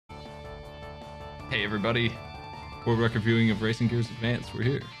Hey everybody, world record viewing of Racing Gears Advance. We're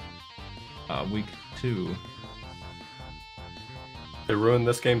here. Week 2. They ruined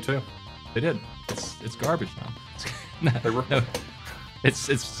this game too. They did. It's garbage now. No, it's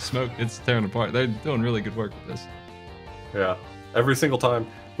smoke. It's tearing apart. They're doing really good work with this. Yeah, every single time.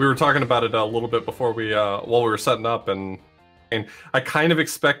 We were talking about it a little bit before we while we were setting up, and I kind of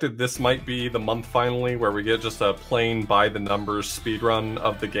expected this might be the month finally where we get just a plain by the numbers speedrun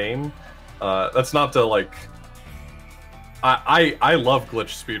of the game. That's not to like. I love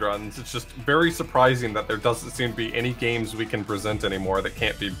glitch speedruns. It's just very surprising that there doesn't seem to be any games we can present anymore that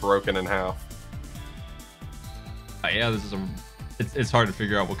can't be broken in half. Yeah, this is it's hard to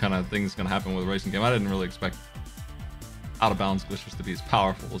figure out what kind of things gonna happen with a racing game. I didn't really expect out of bounds glitches to be as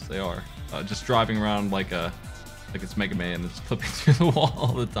powerful as they are. Just driving around like it's Mega Man and just clipping through the wall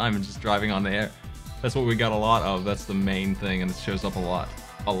all the time and just driving on the air. That's what we got a lot of. That's the main thing, and it shows up a lot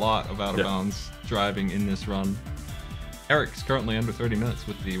of out of bounds driving in this run. Eric's currently under 30 minutes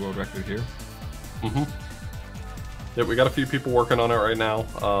with the world record here. Yeah, we got a few people working on it right now.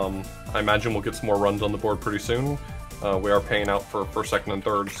 I imagine we'll get some more runs on the board pretty soon. We are paying out for first, second, and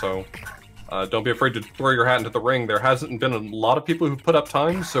third, so don't be afraid to throw your hat into the ring. There hasn't been a lot of people who've put up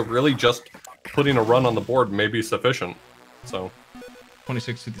time, so really just putting a run on the board may be sufficient. So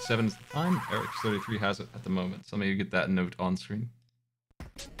 26:57 is the time. Eric's 33 has it at the moment. So maybe get that note on screen.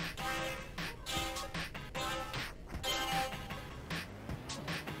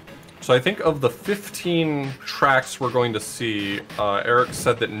 So I think of the 15 tracks we're going to see, Eric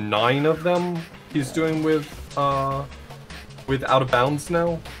said that 9 of them he's doing with Out of Bounds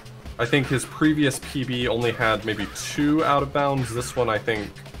now. I think his previous PB only had maybe 2 Out of Bounds. This one I think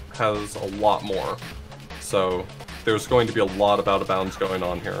has a lot more. So there's going to be a lot of Out of Bounds going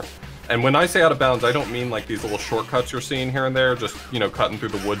on here. And when I say Out of Bounds, I don't mean like these little shortcuts you're seeing here and there, just, you know, cutting through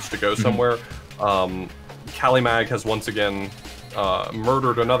the woods to go somewhere. Calimag has once again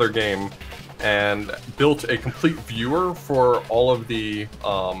murdered another game and built a complete viewer for all of the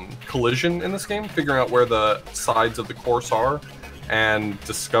collision in this game, figuring out where the sides of the course are, and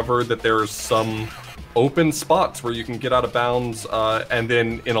discovered that there's some open spots where you can get out of bounds, and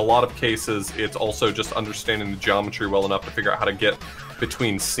then in a lot of cases it's also just understanding the geometry well enough to figure out how to get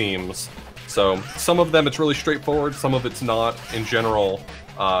between seams. So some of them it's really straightforward, some of it's not. In general,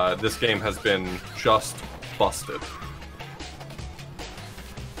 this game has been just busted.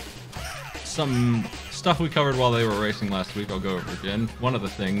 Some stuff we covered while they were racing last week, I'll go over again. One of the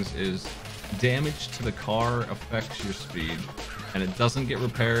things is damage to the car affects your speed, and it doesn't get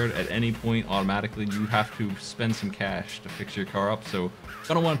repaired at any point automatically. You have to spend some cash to fix your car up, so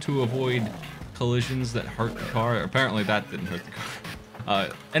gonna want to avoid collisions that hurt the car. Apparently that didn't hurt the car.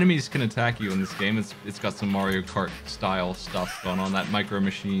 Enemies can attack you in this game. It's got some Mario Kart style stuff going on, that micro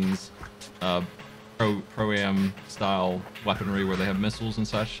machines, Pro-Am style weaponry where they have missiles and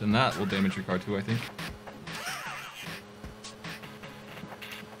such, and that will damage your car too, I think.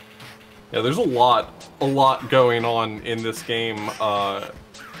 Yeah, there's a lot going on in this game.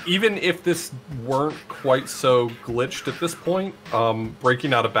 Even if this weren't quite so glitched at this point,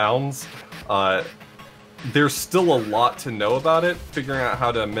 breaking out of bounds, there's still a lot to know about it. Figuring out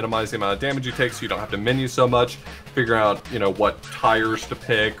how to minimize the amount of damage you take so you don't have to menu so much. Figuring out, you know, what tires to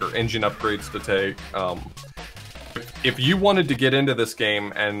pick or engine upgrades to take. If you wanted to get into this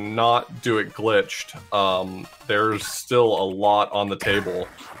game and not do it glitched, there's still a lot on the table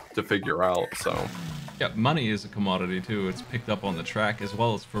to figure out, so. Yeah, money is a commodity too. It's picked up on the track as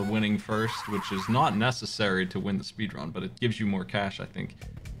well as for winning first, which is not necessary to win the speedrun, but it gives you more cash, I think.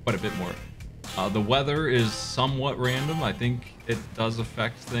 Quite a bit more. The weather is somewhat random. I think it does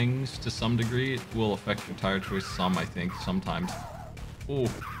affect things to some degree. It will affect your tire choice some, I think, sometimes. Ooh,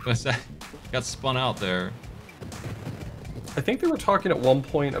 what's that? Got spun out there. I think they were talking at one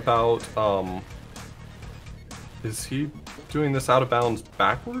point about, is he doing this out of bounds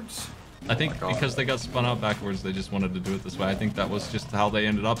backwards? I think because they got spun out backwards, they just wanted to do it this way. I think that was just how they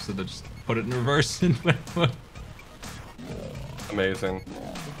ended up, so they just put it in reverse and went. Amazing.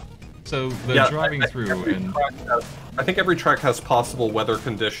 So they're driving through, and I think every track has possible weather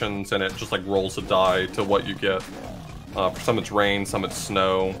conditions, and it just like rolls a die to what you get. For some it's rain, some it's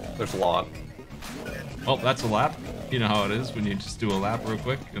snow. There's a lot. Well, that's a lap. You know how it is when you just do a lap real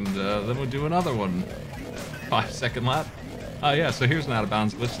quick, and then we'll do another one. 5-second lap. Yeah, so here's an out of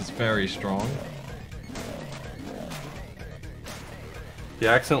bounds glitch that's very strong. He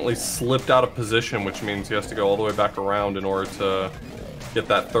accidentally slipped out of position, which means he has to go all the way back around in order to get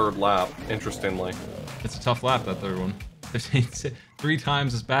that third lap, interestingly. It's a tough lap, that third one. It's 3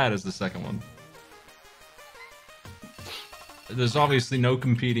 times as bad as the second one. There's obviously no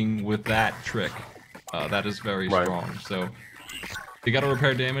competing with that trick. That is very Right. strong. So you got to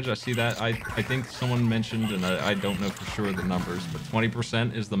repair damage. I see that. I think someone mentioned, and I don't know for sure the numbers, but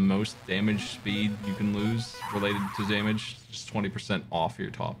 20% is the most damage speed you can lose related to damage. Just 20% off your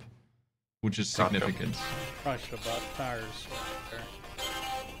top, which is Gotcha. significant. Probably should have bought tires. There.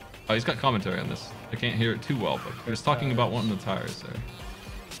 Oh, he's got commentary on this. I can't hear it too well, but he was talking about wanting the tires there.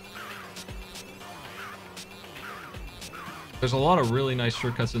 There's a lot of really nice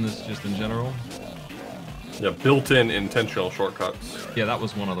shortcuts in this just in general. Yeah, built-in intentional shortcuts. Yeah, that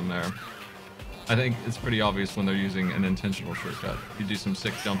was one of them there. I think it's pretty obvious when they're using an intentional shortcut. You do some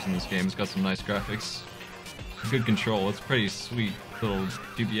sick jumps in this game. It's got some nice graphics. Good control. It's a pretty sweet little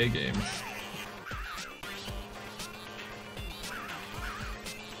GBA game.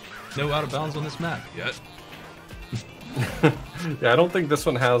 No out of bounds on this map yet. Yeah, I don't think this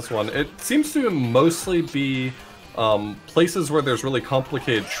one has one. It seems to mostly be places where there's really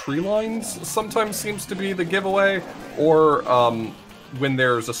complicated tree lines sometimes seems to be the giveaway, or when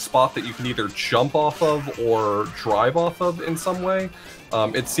there's a spot that you can either jump off of or drive off of in some way.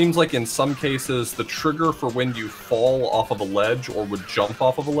 It seems like in some cases the trigger for when you fall off of a ledge or would jump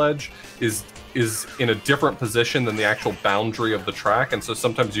off of a ledge is in a different position than the actual boundary of the track, and so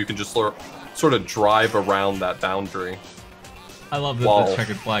sometimes you can just sort of drive around that boundary. I love that the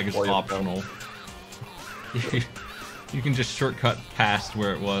checkered flag is optional. You can just shortcut past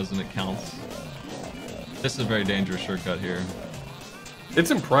where it was and it counts. This is a very dangerous shortcut here. It's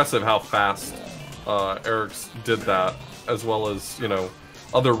impressive how fast Eric's did that, as well as, you know,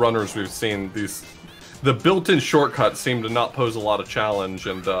 other runners we've seen. The built-in shortcuts seem to not pose a lot of challenge,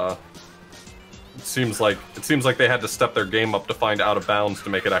 and it seems like they had to step their game up to find out of bounds to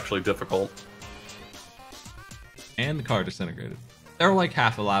make it actually difficult. And the car disintegrated. They're like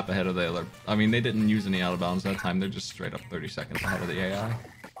half a lap ahead of the other. I mean, they didn't use any out of bounds that time. They're just straight up 30 seconds ahead of the AI.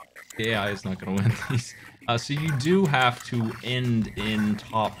 The AI is not going to win these. So you do have to end in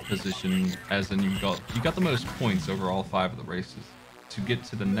top position, as in you got the most points over all 5 of the races to get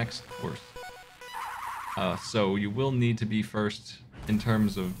to the next course. So you will need to be first in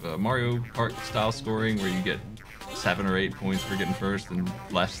terms of Mario Kart style scoring, where you get 7 or 8 points for getting first and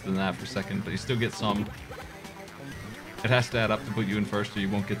less than that for second, but you still get some. It has to add up to put you in first, or you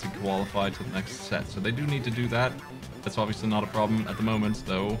won't get to qualify to the next set. So they do need to do that. That's obviously not a problem at the moment,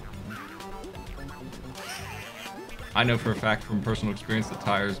 though. I know for a fact from personal experience that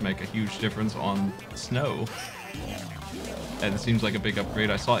tires make a huge difference on snow. And it seems like a big upgrade.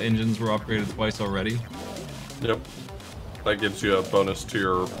 I saw engines were upgraded twice already. Yep. That gives you a bonus to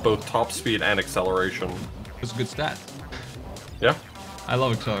your both top speed and acceleration. It's a good stat. Yeah. I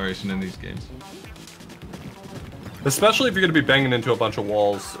love acceleration in these games. Especially if you're going to be banging into a bunch of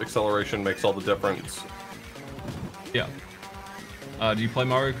walls, acceleration makes all the difference. Yeah. Do you play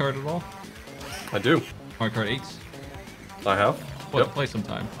Mario Kart at all? I do. Mario Kart 8? I have. Well, Yep. play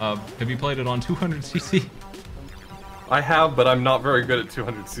sometime. Have you played it on 200cc? I have, but I'm not very good at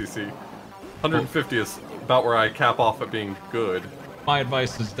 200cc. 150 is about where I cap off at being good. My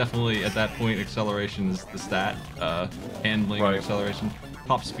advice is definitely, at that point, acceleration is the stat. Handling and Right. acceleration.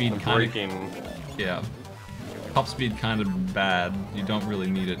 Top speed And kind braking. of... Yeah. Top speed kind of bad. You don't really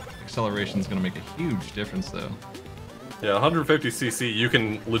need it. Acceleration is going to make a huge difference, though. Yeah, 150cc, you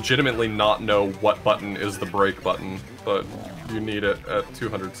can legitimately not know what button is the brake button, but you need it at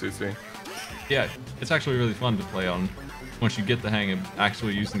 200cc. Yeah, it's actually really fun to play on once you get the hang of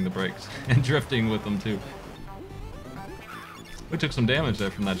actually using the brakes and drifting with them too. We took some damage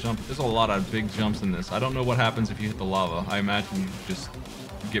there from that jump. There's a lot of big jumps in this. I don't know what happens if you hit the lava. I imagine you just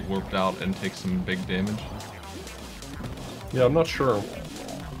get warped out and take some big damage. Yeah, I'm not sure.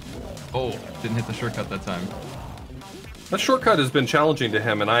 Oh, didn't hit the shortcut that time. That shortcut has been challenging to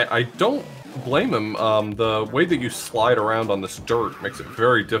him, and I don't blame him. The way that you slide around on this dirt makes it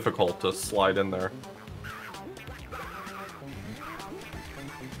very difficult to slide in there.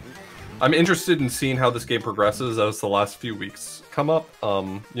 I'm interested in seeing how this game progresses as the last few weeks come up.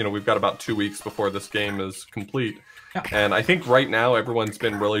 You know, we've got about 2 weeks before this game is complete. Yeah. And I think right now everyone's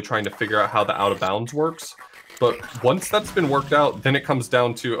been really trying to figure out how the out of bounds works. But once that's been worked out, then it comes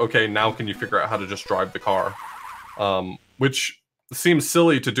down to, okay, now can you figure out how to just drive the car? Which seems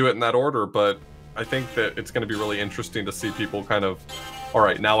silly to do it in that order, but I think that it's going to be really interesting to see people kind of, all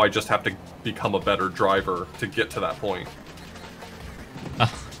right, now I just have to become a better driver to get to that point.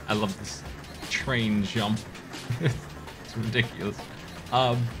 I love this train jump. It's ridiculous.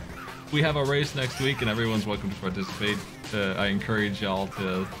 We have a race next week, and everyone's welcome to participate. I encourage y'all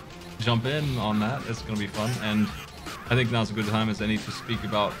to jump in on that. It's going to be fun, and I think now's a good time as any to speak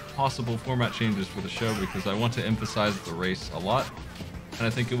about possible format changes for the show, because I want to emphasize the race a lot. And I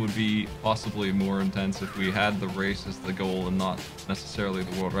think it would be possibly more intense if we had the race as the goal and not necessarily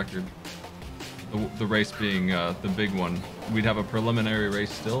the world record. The race being the big one. We'd have a preliminary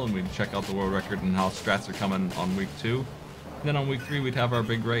race still, and we'd check out the world record and how strats are coming on week 2. And then on week 3, we'd have our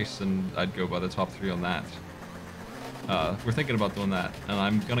big race, and I'd go by the top 3 on that. We're thinking about doing that, and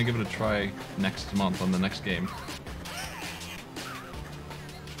I'm gonna give it a try next month on the next game.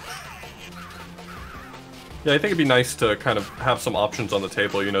 Yeah, I think it'd be nice to kind of have some options on the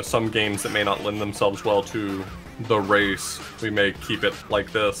table. You know, some games that may not lend themselves well to the race, we may keep it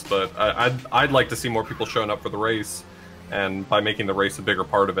like this, but I'd like to see more people showing up for the race, and by making the race a bigger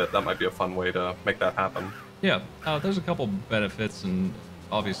part of it, that might be a fun way to make that happen. Yeah, there's a couple benefits and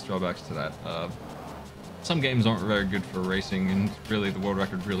obvious drawbacks to that. Some games aren't very good for racing, and really the world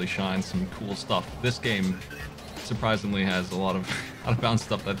record really shines some cool stuff. This game surprisingly has a lot of out-of-bounds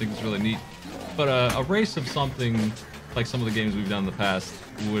stuff that I think is really neat. But a race of something like some of the games we've done in the past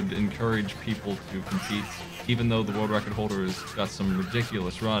would encourage people to compete, even though the world record holder has got some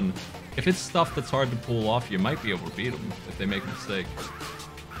ridiculous run. If it's stuff that's hard to pull off, you might be able to beat them if they make a mistake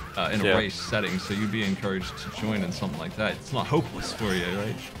in a race setting, so you'd be encouraged to join in something like that. It's not hopeless for you,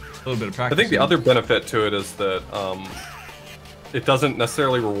 right? A little bit of practice. I think the other benefit to it is that it doesn't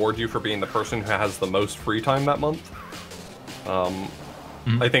necessarily reward you for being the person who has the most free time that month.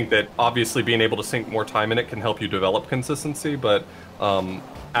 I think that obviously being able to sink more time in it can help you develop consistency, but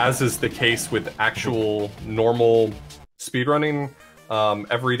as is the case with actual normal speedrunning,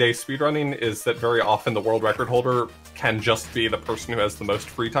 everyday speedrunning, is that very often the world record holder can just be the person who has the most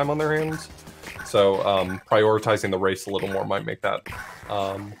free time on their hands. So prioritizing the race a little more might make that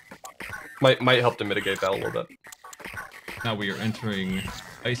might help to mitigate that a little bit. Now we are entering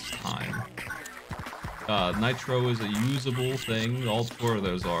ice time. Nitro is a usable thing. All 4 of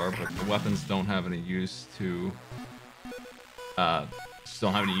those are, but the weapons don't have any use to. Just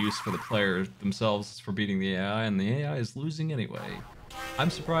don't have any use for the players themselves for beating the AI, and the AI is losing anyway. I'm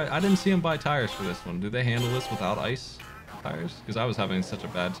surprised. I didn't see them buy tires for this one. Do they handle this without ice tires? Because I was having such a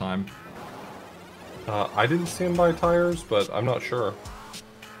bad time. I didn't see him buy tires, but I'm not sure.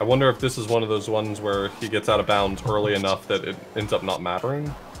 I wonder if this is one of those ones where he gets out of bounds early enough that it ends up not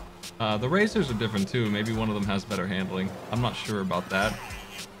mattering. The racers are different too. Maybe one of them has better handling. I'm not sure about that.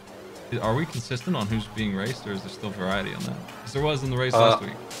 Are we consistent on who's being raced, or is there still variety on that? Because there was in the race last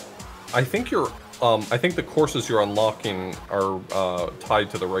week. I think you're. I think the courses you're unlocking are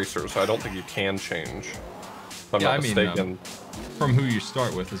tied to the racers, so I don't think you can change. If I'm not mistaken. From who you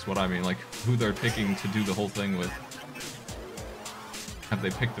start with is what I mean. Like who they're picking to do the whole thing with. Have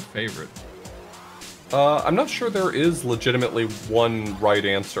they picked a favorite? I'm not sure there is legitimately one right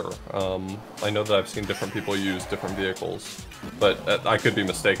answer. I know that I've seen different people use different vehicles, but I could be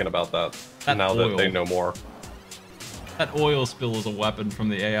mistaken about that now that they know more. That oil spill is a weapon from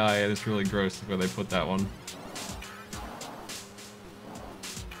the AI, and it's really gross where they put that one.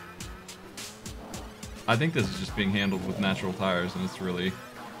 I think this is just being handled with natural tires, and it's really,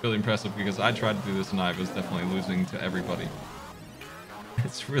 really impressive because I tried to do this and I was definitely losing to everybody.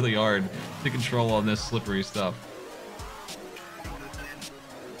 It's really hard to control on this slippery stuff.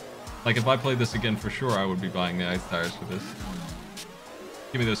 Like, if I played this again, for sure I would be buying the ice tires for this.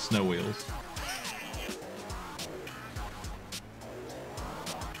 Give me those snow wheels.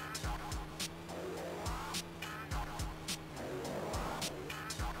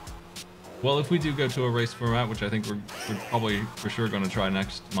 Well, if we do go to a race format, which I think we're probably for sure going to try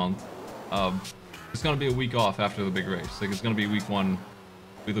next month, it's going to be a week off after the big race. Like, it's going to be week 1.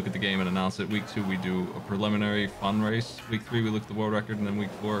 We look at the game and announce it. Week 2, we do a preliminary fun race. Week 3, we look at the world record, and then week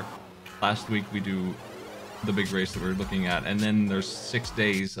 4, last week, we do the big race that we're looking at. And then there's 6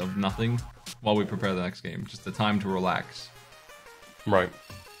 days of nothing while we prepare the next game. Just the time to relax. Right.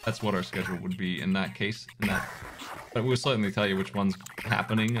 That's what our schedule would be in that case. But we'll certainly tell you which one's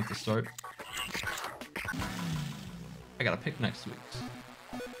happening at the start. I gotta pick next week's.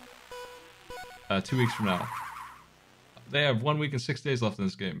 2 weeks from now. They have 1 week and 6 days left in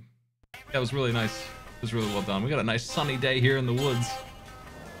this game. That was really nice. It was really well done. We got a nice sunny day here in the woods.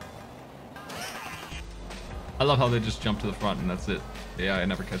 I love how they just jump to the front and that's it. The AI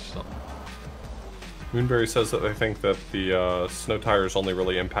never catches up. Moonberry says that they think that the snow tires only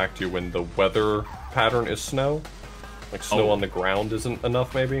really impact you when the weather pattern is snow. Like snow on the ground isn't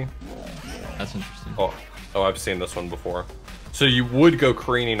enough, maybe? That's interesting. Oh, I've seen this one before. So you would go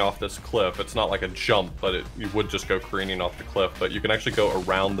careening off this cliff. It's not like a jump, but you would just go careening off the cliff. But you can actually go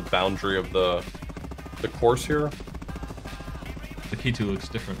around the boundary of the course here. The K2 looks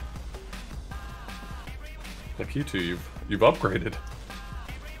different. The K2, you've upgraded.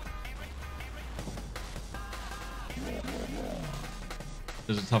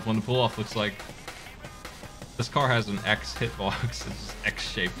 There's a tough one to pull off, looks like. This car has an X hitbox. It's just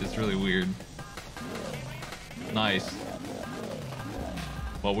X-shaped. It's really weird. Nice.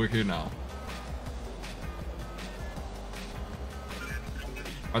 Well, we're here now.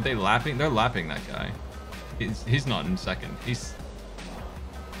 Are they lapping? They're lapping that guy. He's not in second. He's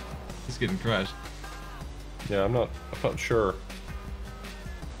getting crushed. Yeah, I'm not sure.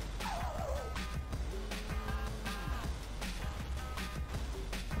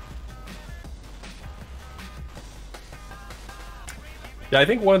 Yeah, I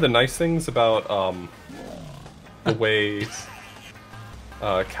think one of the nice things about the way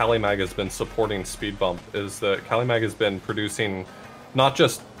Calimag has been supporting Speed Bump is that Calimag has been producing not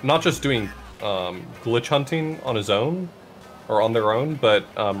just doing glitch hunting on his own or on their own, but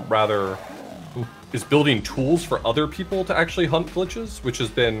rather is building tools for other people to actually hunt glitches, which has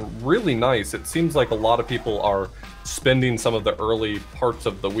been really nice. It seems like a lot of people are spending some of the early parts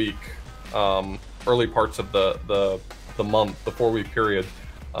of the week, early parts of the month, the 4-week period,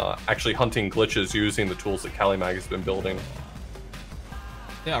 actually hunting glitches using the tools that Calimag has been building.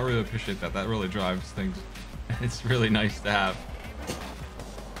 Yeah, I really appreciate that. That really drives things. It's really nice to have.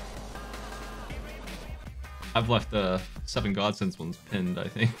 I've left the 7 Godsends ones pinned, I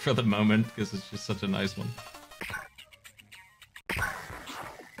think, for the moment, because it's just such a nice one.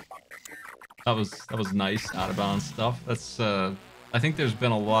 That was nice, out of bounds stuff. That's I think there's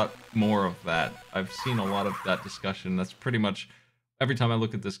been a lot more of that. I've seen a lot of that discussion. That's pretty much every time I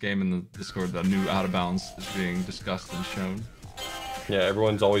look at this game in the Discord, the new out of bounds is being discussed and shown. Yeah,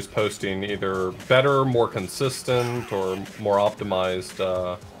 everyone's always posting either better, more consistent, or more optimized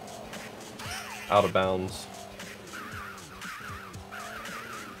out of bounds.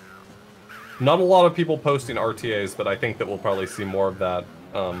 Not a lot of people posting RTAs, but I think that we'll probably see more of that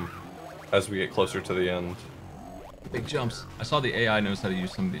as we get closer to the end. Big jumps. I saw the AI knows how to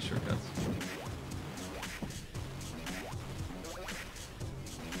use some of these shortcuts.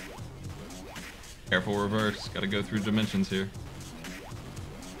 Careful reverse. Gotta go through dimensions here.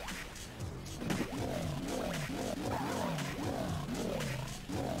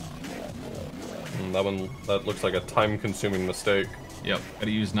 That looks like a time-consuming mistake. Yep.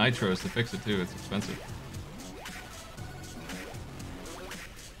 Gotta use nitros to fix it too. It's expensive.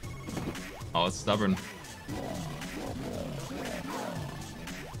 Oh, it's stubborn.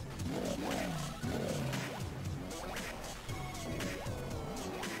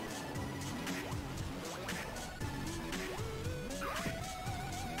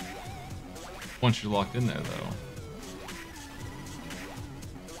 Once you're locked in there, though.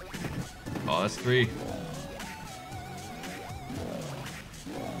 Oh, that's 3.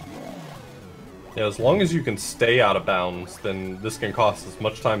 Yeah, as long as you can stay out of bounds, then this can cost as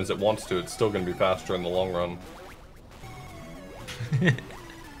much time as it wants to. It's still going to be faster in the long run.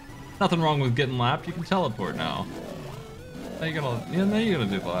 Nothing wrong with getting lapped. You can teleport now. Now you're gonna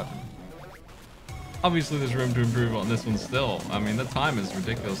do the lapping. Obviously, there's room to improve on this one still. I mean, the time is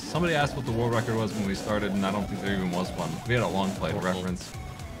ridiculous. Somebody asked what the world record was when we started, and I don't think there even was one. We had a long play to reference,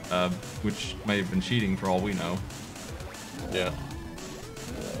 which may have been cheating for all we know. Yeah.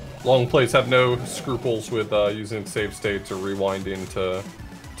 Long plays have no scruples with using save states or rewinding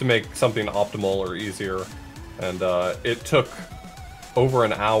to make something optimal or easier. And it took over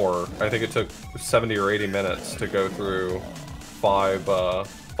an hour. I think it took 70 or 80 minutes to go through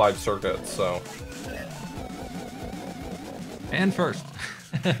five circuits, so... And first.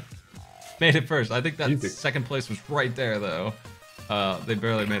 Made it first. I think that Easy. second place was right there, though. They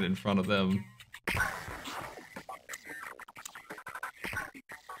barely made it in front of them.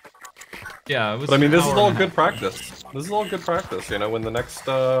 Yeah, it was. But I mean, this is all good practice. This is all good practice, you know, when the next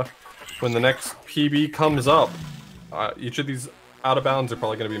PB comes up, each of these out of bounds are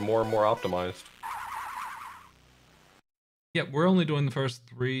probably going to be more and more optimized. Yeah, we're only doing the first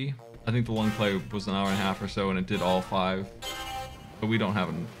 3. I think the long play was an hour and a half or so, and it did all 5. But we didn't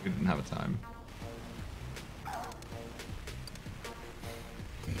have a time.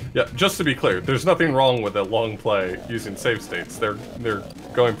 Yeah, just to be clear, there's nothing wrong with a long play using save states. They're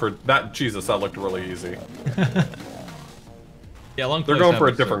going for that. Jesus, that looked really easy. Yeah, long They're plays going have for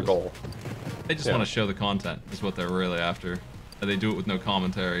a a different service. goal. They just Yeah. want to show the content. Is what they're really after. And they do it with no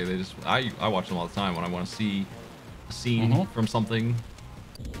commentary. They just I watch them all the time when I want to see a scene from something.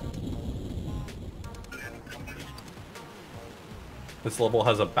 This level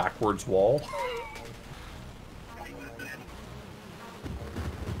has a backwards wall.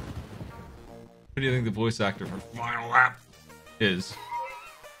 Who do you think the voice actor for Final Lap is?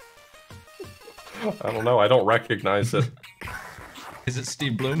 I don't know. I don't recognize it. Is it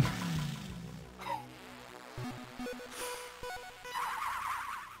Steve Bloom?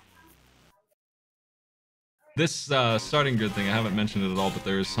 This starting grid thing, I haven't mentioned it at all, but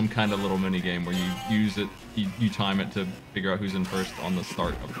there is some kind of little mini game where you use it, you time it to figure out who's in first on the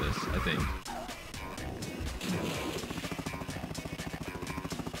start of this, I think.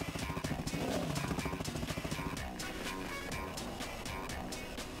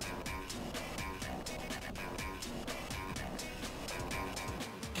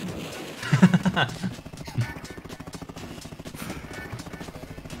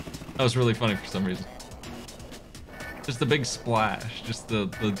 That was really funny for some reason. Just the big splash, just the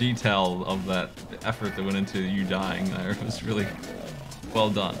detail of that effort that went into you dying there was really well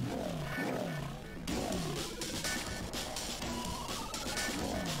done.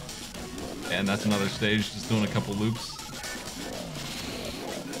 And that's another stage, just doing a couple loops.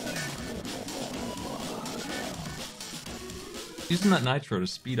 Using that nitro to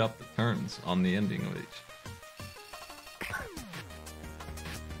speed up the turns on the ending of each.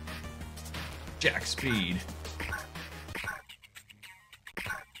 Jack speed.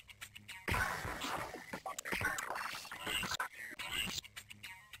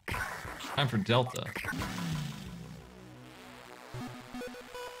 Time for Delta.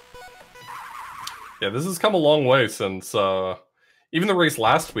 Yeah, this has come a long way since even the race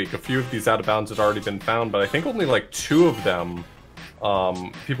last week. A few of these out of bounds had already been found, but I think only like 2 of them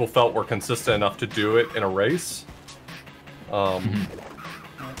people felt were consistent enough to do it in a race.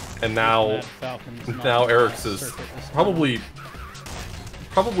 And now Eric's is probably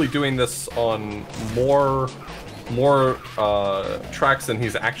doing this on more tracks than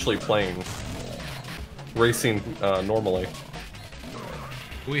he's actually playing, racing normally.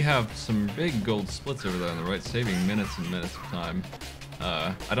 We have some big gold splits over there on the right, saving minutes and minutes of time.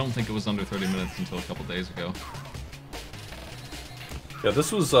 I don't think it was under 30 minutes until a couple days ago. Yeah,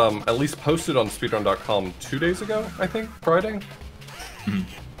 this was at least posted on speedrun.com 2 days ago, I think, Friday.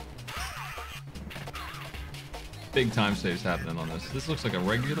 Big time saves happening on this. This looks like a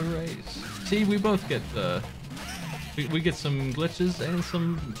regular race. See, we both get we get some glitches and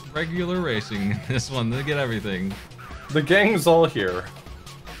some regular racing in this one. They get everything. The gang's all here.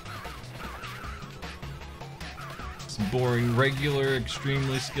 It's boring, regular,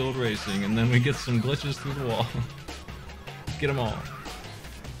 extremely skilled racing, and then we get some glitches through the wall. Get them all.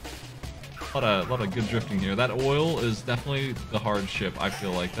 A lot of good drifting here. That oil is definitely the hard ship, I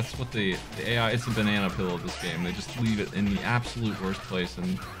feel like. That's what the AI, it's a banana pill of this game. They just leave it in the absolute worst place,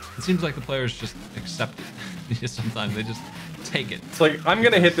 and it seems like the players just accept it. Sometimes they just take it. It's like, I'm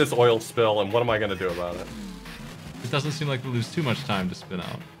gonna hit this oil spill, and what am I gonna do about it? It doesn't seem like we lose too much time to spin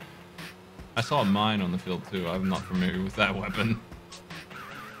out. I saw a mine on the field too. I'm not familiar with that weapon.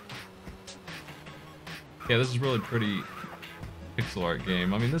 Yeah, this is really pretty pixel art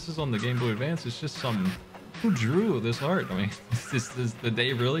game. I mean, this is on the Game Boy Advance. It's just some... Who drew this art? I mean, did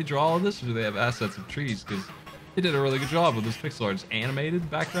they really draw all of this, or do they have assets of trees? Because they did a really good job with this pixel art. It's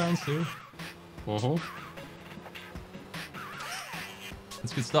animated backgrounds too.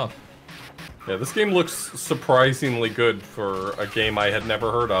 It's good stuff. Yeah, this game looks surprisingly good for a game I had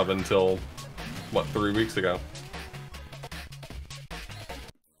never heard of until, what, 3 weeks ago.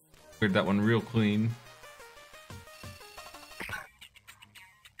 Cleared that one real clean.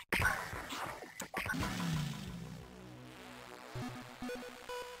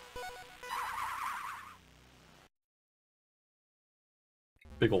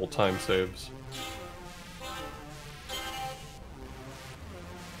 Big old time saves.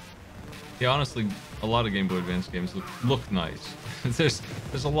 Yeah, honestly, a lot of Game Boy Advance games look nice. There's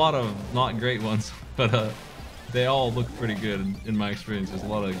a lot of not great ones, but they all look pretty good in my experience. There's a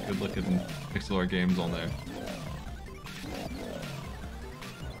lot of good looking pixel art games on there.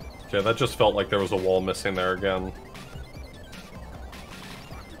 Yeah, that just felt like there was a wall missing there again.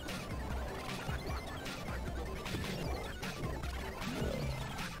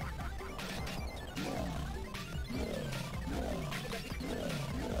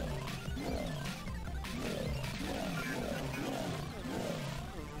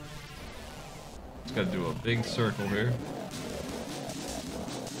 Got to do a big circle here.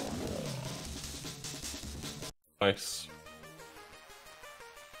 Nice.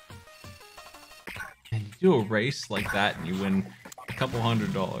 And you do a race like that and you win a couple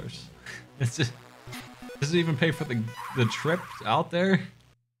 $100. It's just, does it even pay for the trip out there?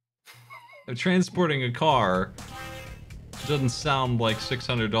 Transporting a car doesn't sound like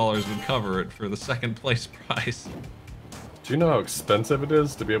 $600 would cover it for the second place prize. Do you know how expensive it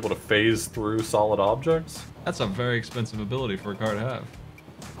is to be able to phase through solid objects? That's a very expensive ability for a car to have.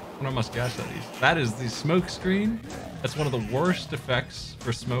 I wonder how much gas that is. That is the smoke screen. That's one of the worst effects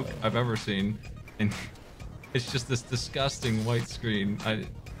for smoke I've ever seen. And it's just this disgusting white screen.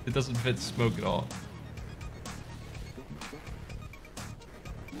 It doesn't fit smoke at all.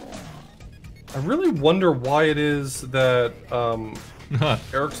 I really wonder why it is that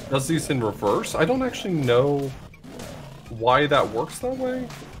Eric does these in reverse. I don't actually know why that works that way.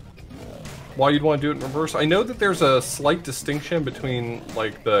 Why you'd want to do it in reverse. I know that there's a slight distinction between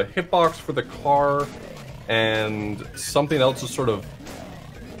like the hitbox for the car and something else is sort of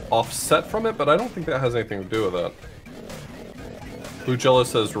offset from it, but I don't think that has anything to do with that. Blue Jello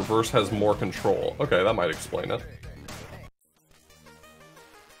says reverse has more control. Okay, that might explain it.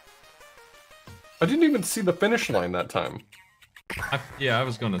 I didn't even see the finish line that time. Yeah, I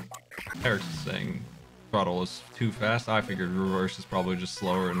was gonna... Eric's saying throttle is too fast. I figured reverse is probably just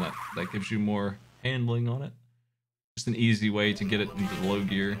slower and that gives you more handling on it. Just an easy way to get it into low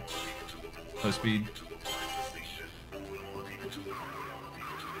gear. Low speed.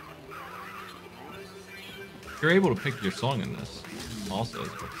 You're able to pick your song in this. Also,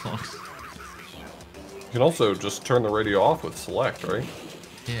 songs. You can also just turn the radio off with select, right?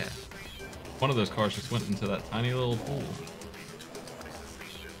 Yeah. One of those cars just went into that tiny little pool.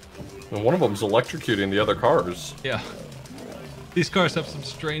 And one of them's electrocuting the other cars. Yeah. These cars have some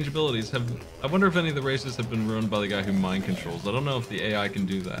strange abilities. I wonder if any of the races have been ruined by the guy who mind controls. I don't know if the AI can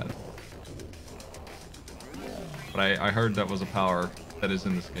do that. But I heard that was a power that is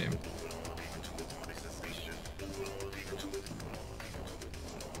in this game.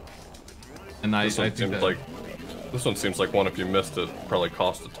 And I think that... This one seems like one, if you missed it, probably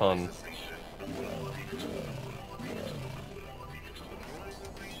cost a ton.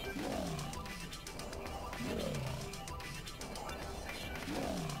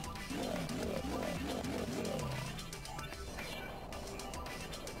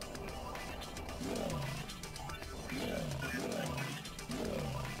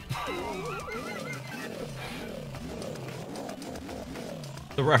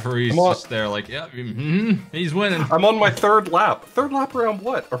 The referee's just there like, yeah, he's winning. I'm on my third lap. Third lap around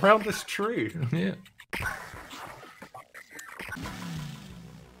what? Around this tree. Yeah.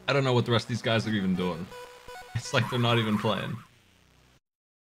 I don't know what the rest of these guys are even doing. It's like they're not even playing.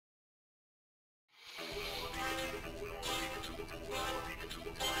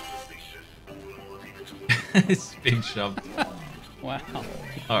 It's being shoved. Wow.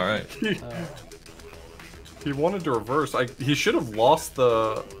 Alright. He wanted to reverse. He should have lost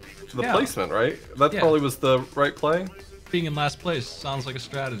the placement, right? That probably was the right play. Being in last place sounds like a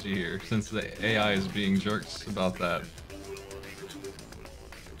strategy here, since the AI is being jerks about that.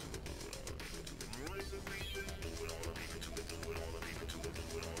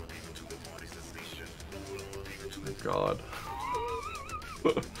 God.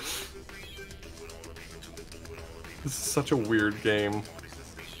 This is such a weird game.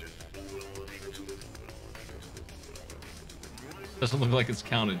 Doesn't look like it's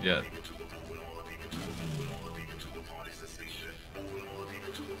counted yet.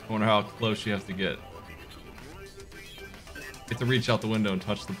 I wonder how close you have to get. You have to reach out the window and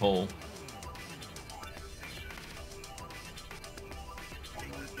touch the pole.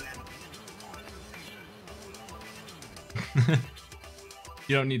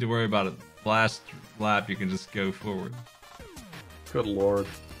 You don't need to worry about it. Last lap, you can just go forward. Good lord.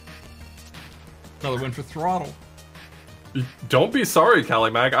 Another win for Throttle. Don't be sorry,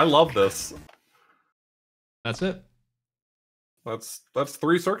 Calimag. I love this. That's it. That's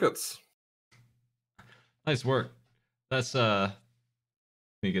 3 circuits. Nice work. That's let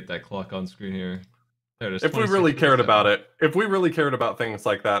me get that clock on screen here. There it is. If we really cared about it, if we really cared about things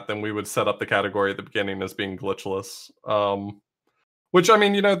like that, then we would set up the category at the beginning as being glitchless. Which, I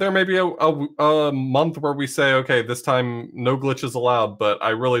mean, you know, there may be a month where we say, okay, this time no glitches allowed, but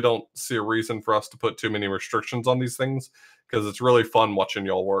I really don't see a reason for us to put too many restrictions on these things, because it's really fun watching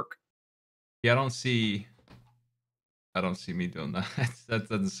y'all work. Yeah, I don't see me doing that. That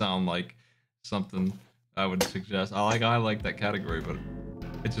doesn't sound like something I would suggest. I like that category, but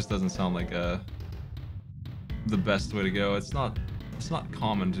it just doesn't sound like the best way to go. It's not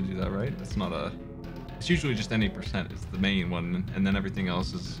common to do that, right? It's usually just any percent is the main one, and then everything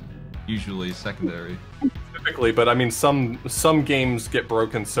else is usually secondary. Typically, but I mean, some games get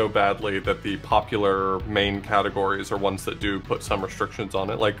broken so badly that the popular main categories are ones that do put some restrictions on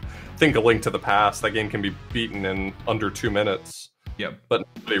it. Like, think A Link to the Past. That game can be beaten in under 2 minutes. Yep. But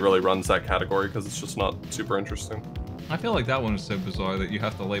nobody really runs that category because it's just not super interesting. I feel like that one is so bizarre that you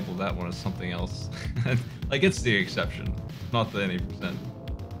have to label that one as something else. Like, it's the exception, not the any percent.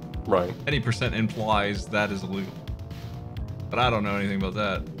 Right. Any percent implies that is illegal. But I don't know anything about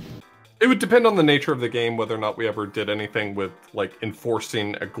that. It would depend on the nature of the game whether or not we ever did anything with like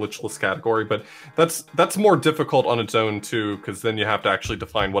enforcing a glitchless category, but that's more difficult on its own too, because then you have to actually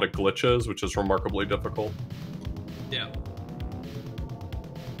define what a glitch is, which is remarkably difficult. Yeah.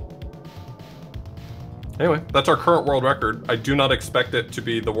 Anyway, that's our current world record. I do not expect it to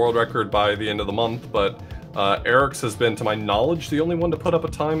be the world record by the end of the month, but Eric's has been, to my knowledge, the only one to put up a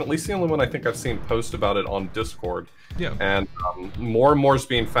time, at least the only one I think I've seen post about it on Discord. Yeah. And more and more is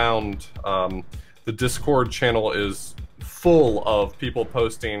being found. The Discord channel is full of people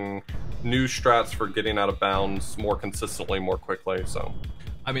posting new strats for getting out of bounds more consistently, more quickly, so.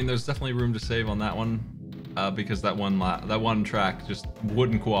 I mean, there's definitely room to save on that one, because that one track just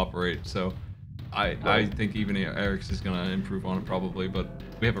wouldn't cooperate, so I think even Eric's is going to improve on it probably, but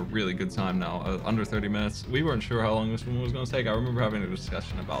we have a really good time now, under 30 minutes. We weren't sure how long this one was going to take. I remember having a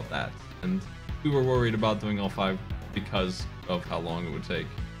discussion about that, and we were worried about doing all 5 because of how long it would take.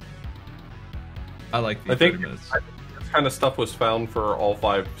 I like the 30 minutes. I think this kind of stuff was found for all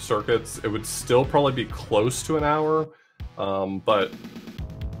 5 circuits. It would still probably be close to an hour, but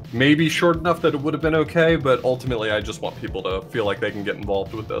maybe short enough that it would have been okay, but ultimately I just want people to feel like they can get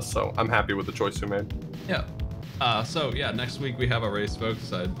involved with this, so I'm happy with the choice we made. Yeah. So yeah, next week we have a race,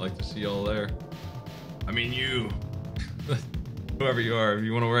 folks. I'd like to see y'all there. I mean, you, whoever you are, if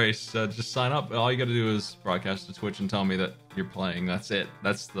you want to race, just sign up. All you got to do is broadcast to Twitch and tell me that you're playing. That's it.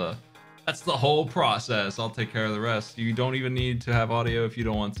 That's the whole process. I'll take care of the rest. You don't even need to have audio if you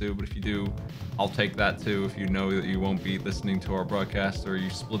don't want to, but if you do, I'll take that too. If you know that you won't be listening to our broadcast, or you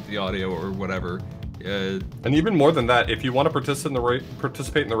split the audio or whatever. And even more than that, if you want to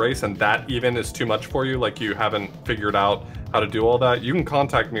participate in the race and that even is too much for you, like you haven't figured out how to do all that, you can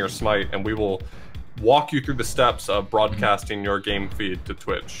contact me or Smite and we will walk you through the steps of broadcasting your game feed to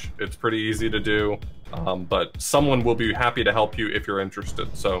Twitch. It's pretty easy to do, but someone will be happy to help you if you're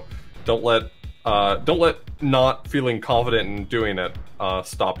interested. So don't let not feeling confident in doing it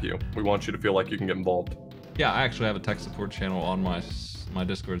stop you. We want you to feel like you can get involved. Yeah, I actually have a tech support channel on my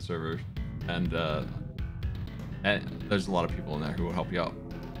Discord server, and there's a lot of people in there who will help you out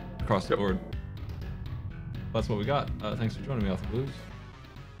across the board. That's what we got. Thanks for joining me, Off the Blues.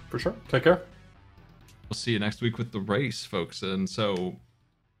 For sure. Take care. We'll see you next week with the race, folks. And so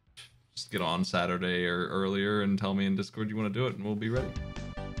just get on Saturday or earlier and tell me in Discord you want to do it, and we'll be ready.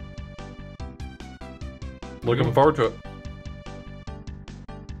 Looking forward to it.